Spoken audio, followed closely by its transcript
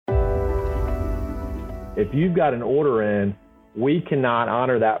if you've got an order in, we cannot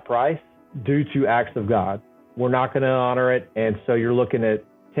honor that price due to acts of God. We're not going to honor it. And so you're looking at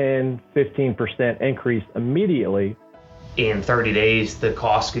 10, 15% increase immediately. In 30 days, the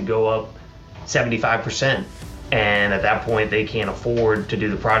cost could go up 75%. And at that point, they can't afford to do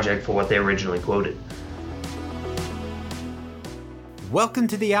the project for what they originally quoted. Welcome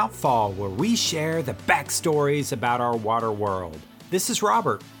to The Outfall, where we share the backstories about our water world. This is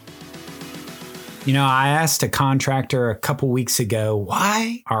Robert. You know, I asked a contractor a couple weeks ago,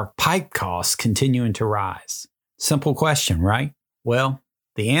 why are pipe costs continuing to rise? Simple question, right? Well,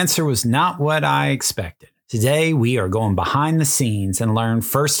 the answer was not what I expected. Today, we are going behind the scenes and learn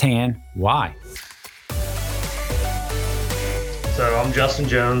firsthand why. So I'm Justin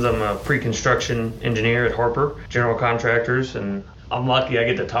Jones. I'm a pre-construction engineer at Harper General Contractors, and I'm lucky I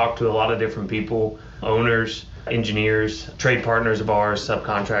get to talk to a lot of different people, owners, engineers, trade partners of ours,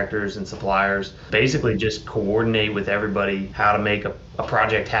 subcontractors and suppliers. Basically just coordinate with everybody how to make a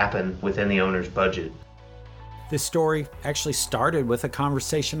project happen within the owner's budget. This story actually started with a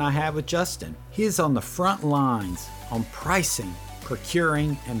conversation I had with Justin. He is on the front lines on pricing,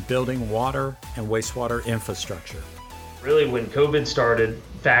 procuring, and building water and wastewater infrastructure. Really, when COVID started,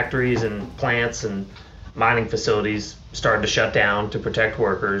 factories and plants and mining facilities started to shut down to protect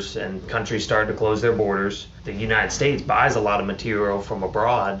workers, and countries started to close their borders. The United States buys a lot of material from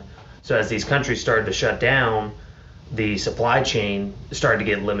abroad. So as these countries started to shut down, the supply chain started to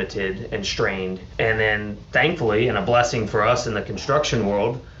get limited and strained. And then thankfully, and a blessing for us in the construction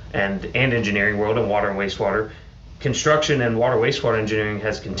world and engineering world and water and wastewater, construction and water wastewater engineering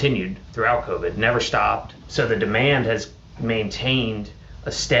has continued throughout COVID, never stopped. So the demand has maintained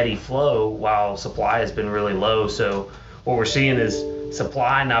a steady flow while supply has been really low. So what we're seeing is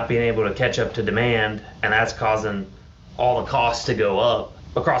supply not being able to catch up to demand, and that's causing all the costs to go up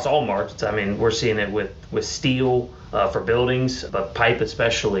across all markets. I mean, we're seeing it with steel for buildings, but pipe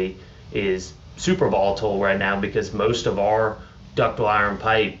especially is super volatile right now because most of our ductile iron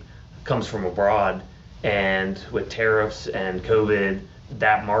pipe comes from abroad. And with tariffs and COVID,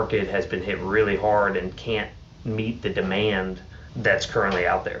 that market has been hit really hard and can't meet the demand that's currently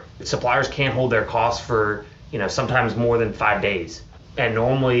out there. Suppliers can't hold their costs for, sometimes more than 5 days. And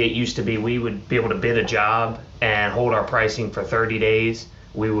normally it used to be we would be able to bid a job and hold our pricing for 30 days.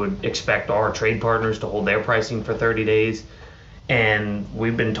 We would expect our trade partners to hold their pricing for 30 days. And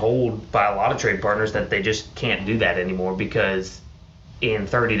we've been told by a lot of trade partners that they just can't do that anymore because in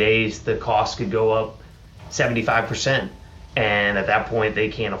 30 days, the cost could go up 75%. And at that point, they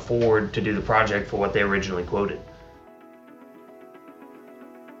can't afford to do the project for what they originally quoted.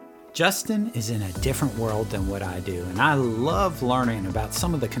 Justin is in a different world than what I do, and I love learning about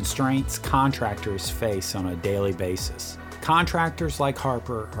some of the constraints contractors face on a daily basis. Contractors like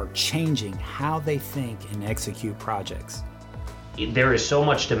Harper are changing how they think and execute projects. There is so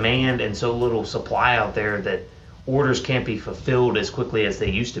much demand and so little supply out there that orders can't be fulfilled as quickly as they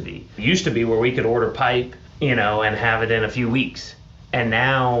used to be. It used to be where we could order pipe, and have it in a few weeks. And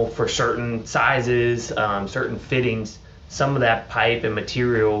now for certain sizes, certain fittings, some of that pipe and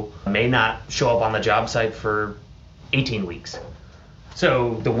material may not show up on the job site for 18 weeks.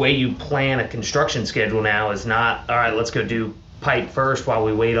 So the way you plan a construction schedule now is not, all right, let's go do pipe first while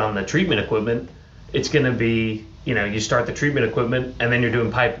we wait on the treatment equipment. It's going to be, you start the treatment equipment and then you're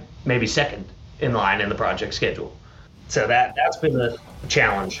doing pipe maybe second in line in the project schedule. So that's been a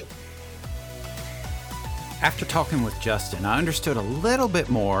challenge. After talking with Justin, I understood a little bit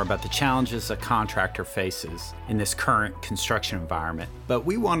more about the challenges a contractor faces in this current construction environment, but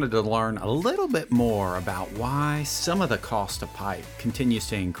we wanted to learn a little bit more about why some of the cost of pipe continues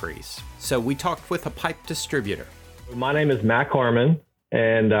to increase. So we talked with a pipe distributor. My name is Matt Carman,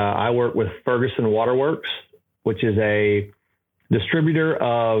 and I work with Ferguson Waterworks, which is a distributor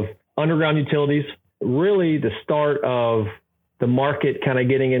of underground utilities. Really the start of the market kind of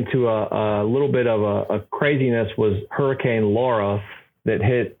getting into a little bit of a craziness was Hurricane Laura that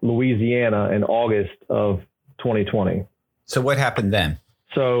hit Louisiana in August of 2020. So what happened then?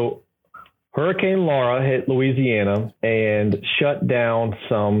 So Hurricane Laura hit Louisiana and shut down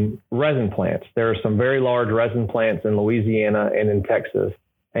some resin plants. There are some very large resin plants in Louisiana and in Texas.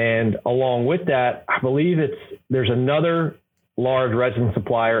 And along with that, I believe there's another large resin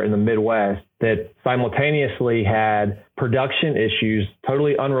supplier in the Midwest that simultaneously had production issues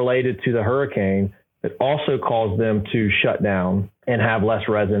totally unrelated to the hurricane that also caused them to shut down and have less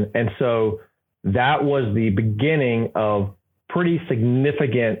resin. And so that was the beginning of pretty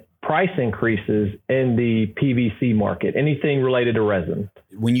significant price increases in the PVC market, anything related to resin.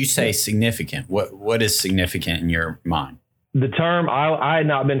 When you say significant, what is significant in your mind? The term, I had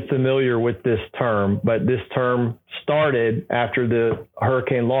not been familiar with this term, but this term started after the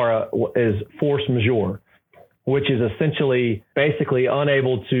Hurricane Laura, is force majeure, which is essentially basically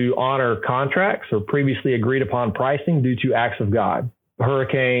unable to honor contracts or previously agreed upon pricing due to acts of God.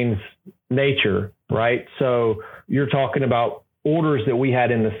 Hurricanes, nature, right? So you're talking about orders that we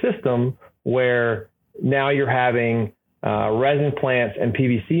had in the system where now you're having resin plants and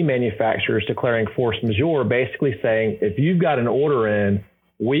PVC manufacturers declaring force majeure, basically saying, if you've got an order in,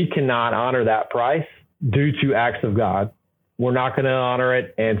 we cannot honor that price due to acts of God. We're not going to honor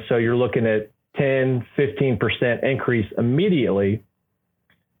it. And so you're looking at 10, 15% increase immediately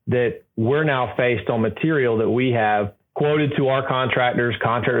that we're now faced on material that we have quoted to our contractors.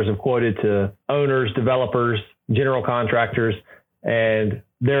 Contractors have quoted to owners, developers, general contractors, and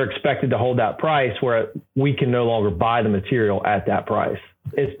they're expected to hold that price where we can no longer buy the material at that price.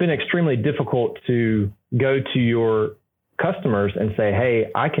 It's been extremely difficult to go to your customers and say,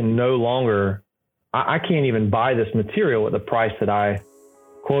 hey, I can't even buy this material at the price that I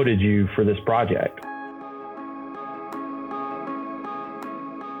quoted you for this project.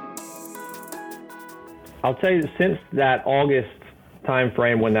 I'll tell you, since that August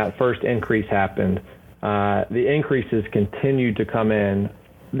timeframe when that first increase happened, the increases continued to come in,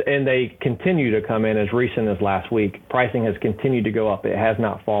 and they continue to come in as recent as last week. Pricing has continued to go up. It has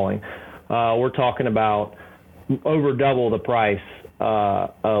not fallen. We're talking about over double the price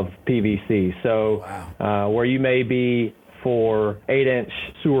of PVC. So where you may be for 8-inch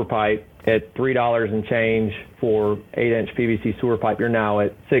sewer pipe at $3 and change for 8-inch PVC sewer pipe, you're now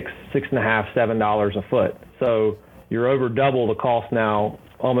at $6.50, $7 a foot. So you're over double the cost now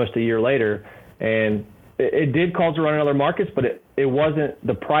almost a year later. And it did cause a run in other markets, but it wasn't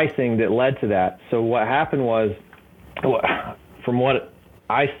the pricing that led to that. So what happened was, from what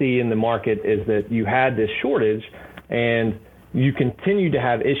I see in the market, is that you had this shortage and you continue to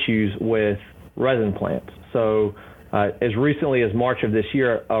have issues with resin plants. So as recently as March of this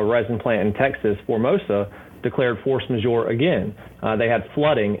year, a resin plant in Texas, Formosa, declared force majeure again. They had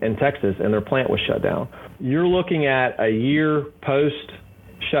flooding in Texas and their plant was shut down. You're looking at a year post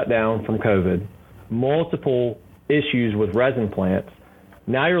shutdown from COVID, multiple issues with resin plants.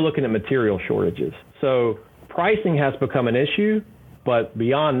 Now you're looking at material shortages. So pricing has become an issue, but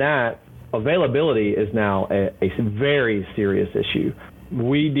beyond that, availability is now a very serious issue.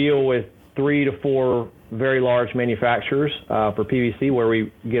 We deal with 3 to 4 very large manufacturers for PVC where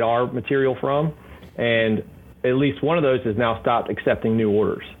we get our material from, and at least one of those has now stopped accepting new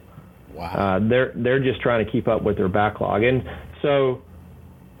orders. Wow. They're just trying to keep up with their backlog. And so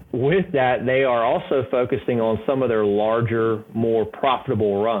with that, they are also focusing on some of their larger, more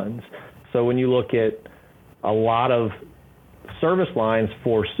profitable runs. So when you look at a lot of service lines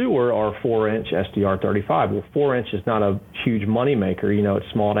for sewer are 4-inch SDR35. Well, 4-inch is not a huge money maker. You know, it's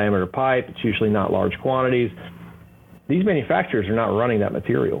small diameter pipe. It's usually not large quantities. These manufacturers are not running that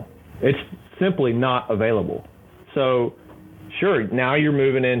material. It's simply not available. So sure, now you're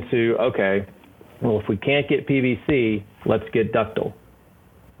moving into, okay, well, if we can't get PVC, let's get ductile,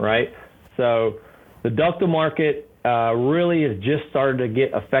 right? So the ductile market really has just started to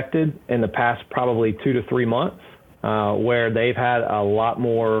get affected in the past probably 2 to 3 months. Where they've had a lot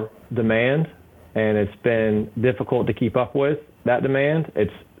more demand, and it's been difficult to keep up with that demand.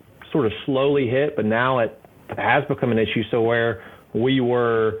 It's sort of slowly hit, but now it has become an issue. So where we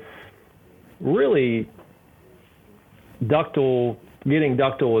were really getting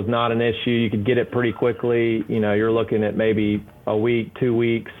ductile was not an issue. You could get it pretty quickly. You know, you're looking at maybe a week, 2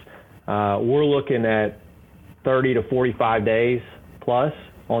 weeks. We're looking at 30 to 45 days plus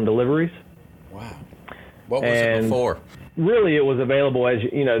on deliveries. Wow. What was it before? Really, it was available as,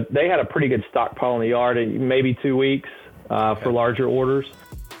 you know, they had a pretty good stockpile in the yard, maybe 2 weeks for larger orders.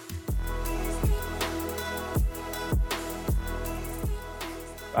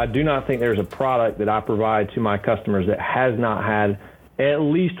 I do not think there's a product that I provide to my customers that has not had at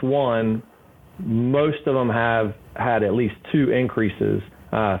least one. Most of them have had at least 2 increases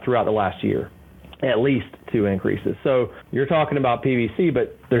throughout the last year. At least 2 increases. So you're talking about PVC,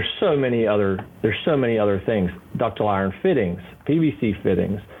 but there's so many other things. Ductile iron fittings, PVC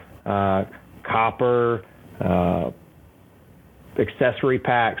fittings, copper, accessory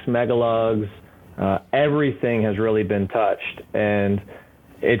packs, megalugs, everything has really been touched. And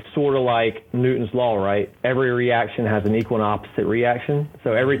it's sort of like Newton's law, right? Every reaction has an equal and opposite reaction.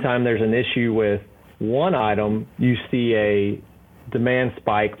 So every time there's an issue with one item, you see a demand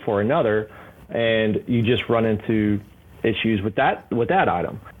spike for another, and you just run into issues with that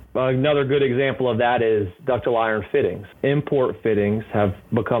item. Another good example of that is ductile iron fittings. Import fittings have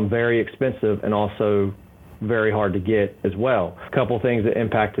become very expensive and also very hard to get as well. A couple things that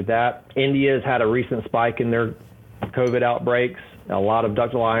impacted that. India's had a recent spike in their COVID outbreaks. A lot of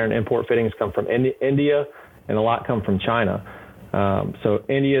ductile iron import fittings come from India, and a lot come from China. So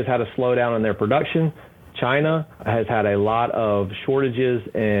India's had a slowdown in their production. China has had a lot of shortages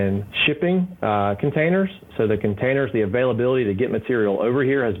in shipping containers. So the containers, the availability to get material over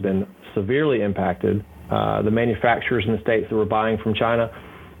here has been severely impacted. The manufacturers in the States that were buying from China.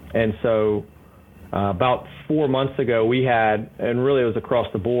 And so about 4 months ago, we had, and really it was across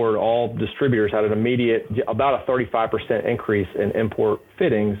the board, all distributors had an immediate, about a 35% increase in import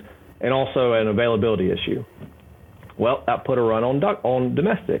fittings and also an availability issue. Well, that put a run on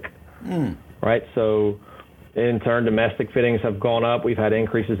domestic, right? So in turn, domestic fittings have gone up. We've had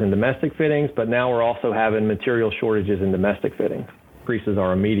increases in domestic fittings, but now we're also having material shortages in domestic fittings. Increases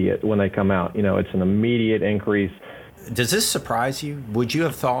are immediate when they come out. You know, it's an immediate increase. Does this surprise you? Would you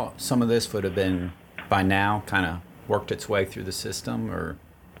have thought some of this would have been by now kind of worked its way through the system, or?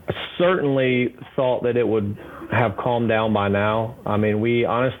 I certainly thought that it would have calmed down by now. I mean, we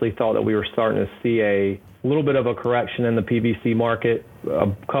honestly thought that we were starting to see a little bit of a correction in the PVC market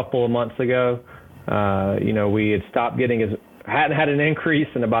a couple of months ago. You know, we had stopped getting hadn't had an increase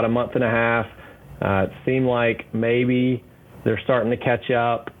in about a month and a half. It seemed like maybe they're starting to catch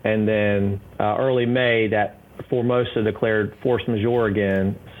up, and then early May, that Formosa declared force majeure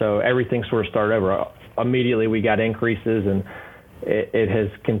again, so everything sort of started over. Immediately we got increases, and it has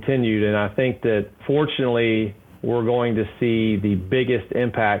continued, and I think that fortunately we're going to see the biggest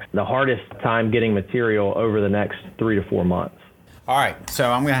impacts, the hardest time getting material over the next 3 to 4 months. All right,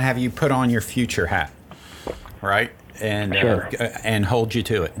 so I'm going to have you put on your future hat, right? And sure. And hold you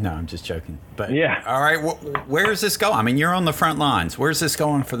to it. No, I'm just joking. But yeah. All right, where is this going? I mean, you're on the front lines. Where's this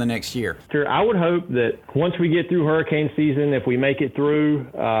going for the next year? Sure. I would hope that once we get through hurricane season, if we make it through,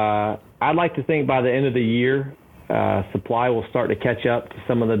 I'd like to think by the end of the year, supply will start to catch up to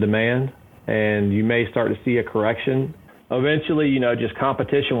some of the demand, and you may start to see a correction. Eventually, you know, just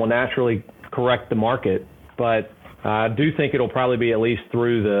competition will naturally correct the market, but I do think it'll probably be at least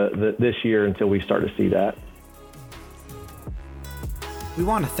through this year until we start to see that. We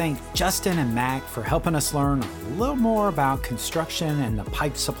want to thank Justin and Mac for helping us learn a little more about construction and the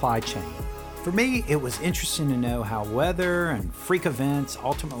pipe supply chain. For me, it was interesting to know how weather and freak events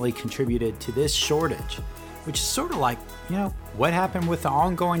ultimately contributed to this shortage, which is sort of like, you know, what happened with the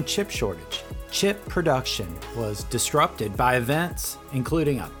ongoing chip shortage. Chip production was disrupted by events,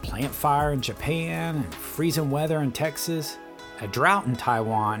 including a plant fire in Japan and freezing weather in Texas. A drought in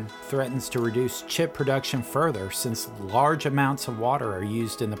Taiwan threatens to reduce chip production further since large amounts of water are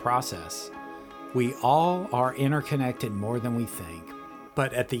used in the process. We all are interconnected more than we think,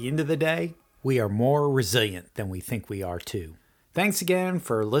 but at the end of the day, we are more resilient than we think we are too. Thanks again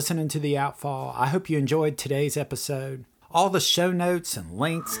for listening to The Outfall. I hope you enjoyed today's episode. All the show notes and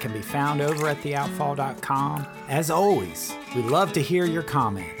links can be found over at theoutfall.com. As always, we love to hear your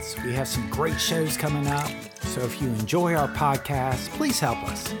comments. We have some great shows coming up, so if you enjoy our podcast, please help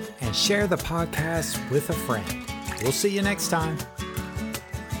us and share the podcast with a friend. We'll see you next time.